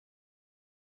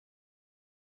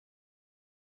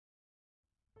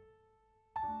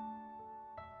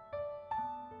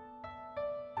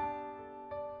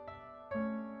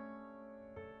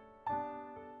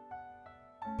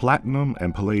Platinum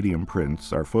and palladium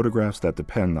prints are photographs that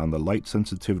depend on the light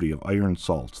sensitivity of iron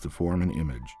salts to form an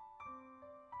image.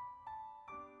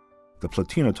 The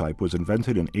platinotype was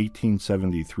invented in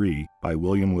 1873 by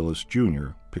William Willis Jr.,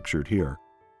 pictured here.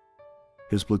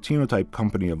 His platinotype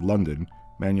company of London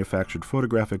manufactured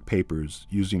photographic papers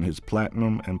using his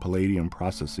platinum and palladium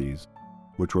processes,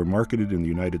 which were marketed in the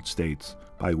United States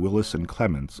by Willis and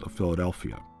Clements of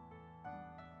Philadelphia.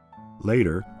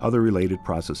 Later, other related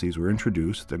processes were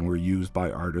introduced and were used by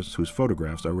artists whose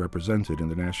photographs are represented in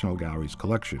the National Gallery's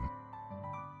collection.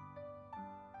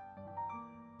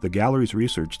 The Gallery's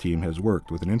research team has worked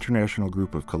with an international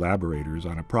group of collaborators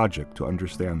on a project to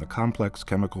understand the complex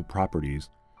chemical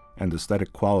properties and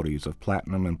aesthetic qualities of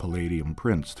platinum and palladium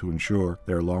prints to ensure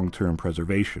their long-term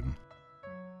preservation.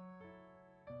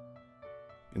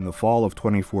 In the fall of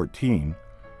 2014,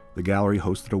 the Gallery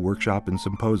hosted a workshop and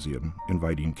symposium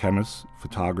inviting chemists,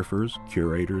 photographers,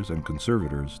 curators, and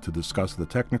conservators to discuss the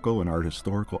technical and art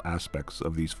historical aspects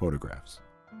of these photographs.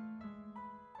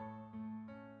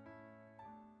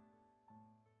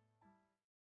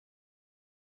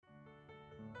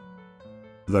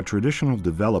 The traditional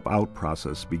develop-out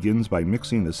process begins by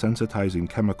mixing the sensitizing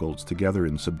chemicals together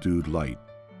in subdued light.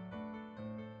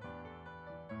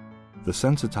 The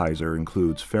sensitizer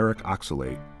includes ferric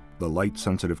oxalate, the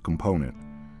light-sensitive component,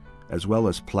 as well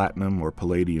as platinum or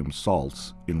palladium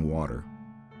salts in water.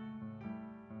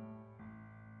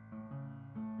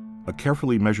 A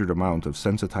carefully measured amount of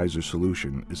sensitizer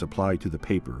solution is applied to the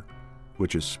paper,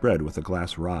 which is spread with a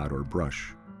glass rod or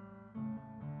brush.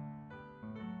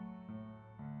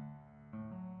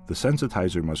 The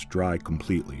sensitizer must dry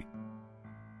completely.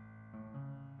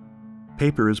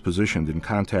 Paper is positioned in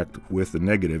contact with the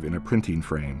negative in a printing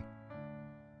frame.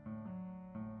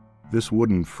 This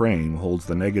wooden frame holds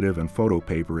the negative and photo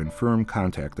paper in firm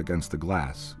contact against the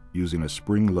glass, using a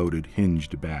spring-loaded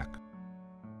hinged back.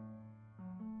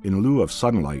 In lieu of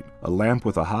sunlight, a lamp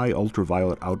with a high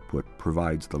ultraviolet output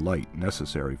provides the light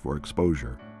necessary for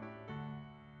exposure.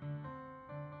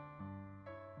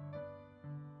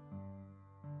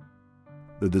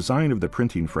 The design of the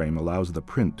printing frame allows the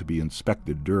print to be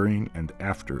inspected during and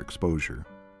after exposure.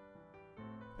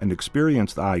 An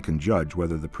experienced eye can judge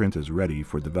whether the print is ready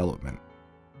for development.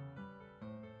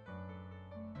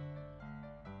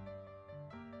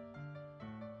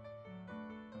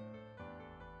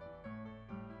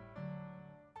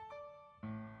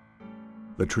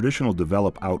 The traditional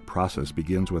develop-out process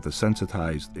begins with a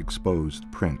sensitized, exposed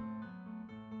print.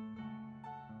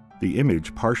 The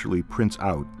image partially prints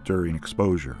out during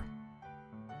exposure.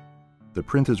 The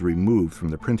print is removed from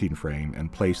the printing frame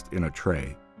and placed in a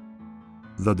tray.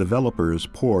 The developer is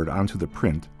poured onto the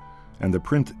print, and the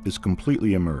print is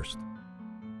completely immersed.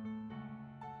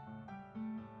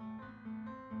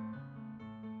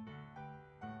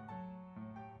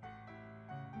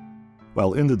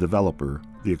 While in the developer,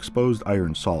 the exposed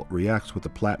iron salt reacts with the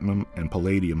platinum and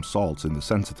palladium salts in the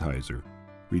sensitizer,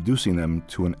 reducing them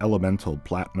to an elemental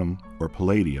platinum or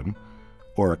palladium,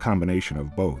 or a combination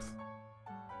of both.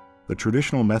 The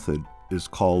traditional method is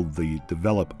called the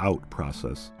develop-out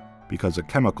process because a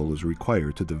chemical is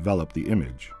required to develop the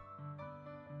image.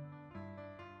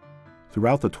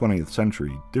 Throughout the 20th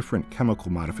century, different chemical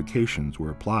modifications were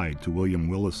applied to William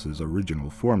Willis's original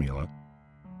formula,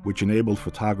 which enabled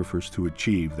photographers to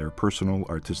achieve their personal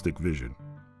artistic vision.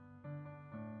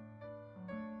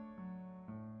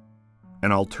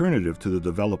 An alternative to the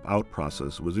develop-out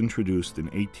process was introduced in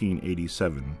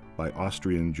 1887 by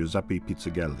Austrian Giuseppe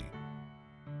Pizzagelli.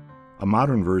 A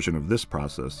modern version of this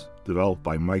process, developed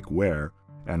by Mike Ware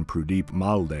and Pradeep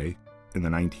Malde in the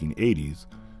 1980s,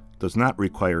 does not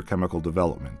require chemical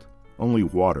development, only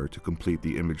water to complete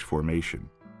the image formation.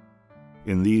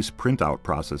 In these print-out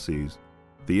processes,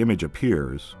 the image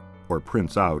appears, or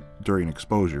prints out, during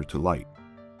exposure to light.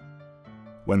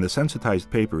 When the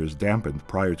sensitized paper is dampened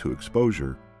prior to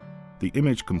exposure, the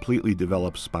image completely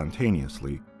develops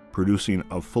spontaneously, producing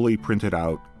a fully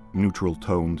printed-out,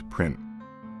 neutral-toned print.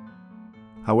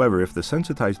 However, if the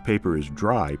sensitized paper is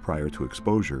dry prior to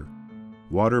exposure,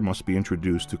 water must be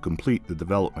introduced to complete the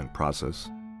development process,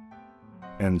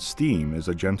 and steam is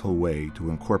a gentle way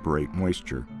to incorporate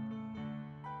moisture.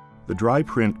 The dry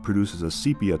print produces a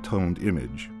sepia-toned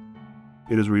image.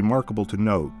 It is remarkable to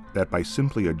note that by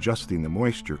simply adjusting the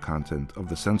moisture content of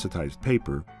the sensitized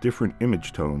paper, different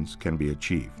image tones can be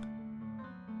achieved.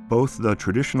 Both the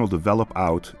traditional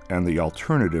develop-out and the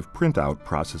alternative print-out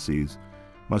processes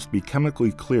must be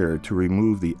chemically cleared to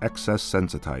remove the excess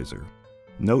sensitizer.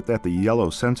 Note that the yellow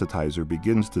sensitizer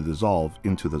begins to dissolve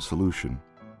into the solution.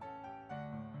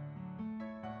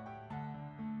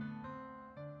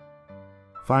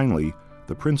 Finally,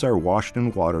 The prints are washed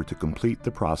in water to complete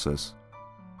the process,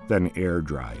 then air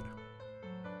dried.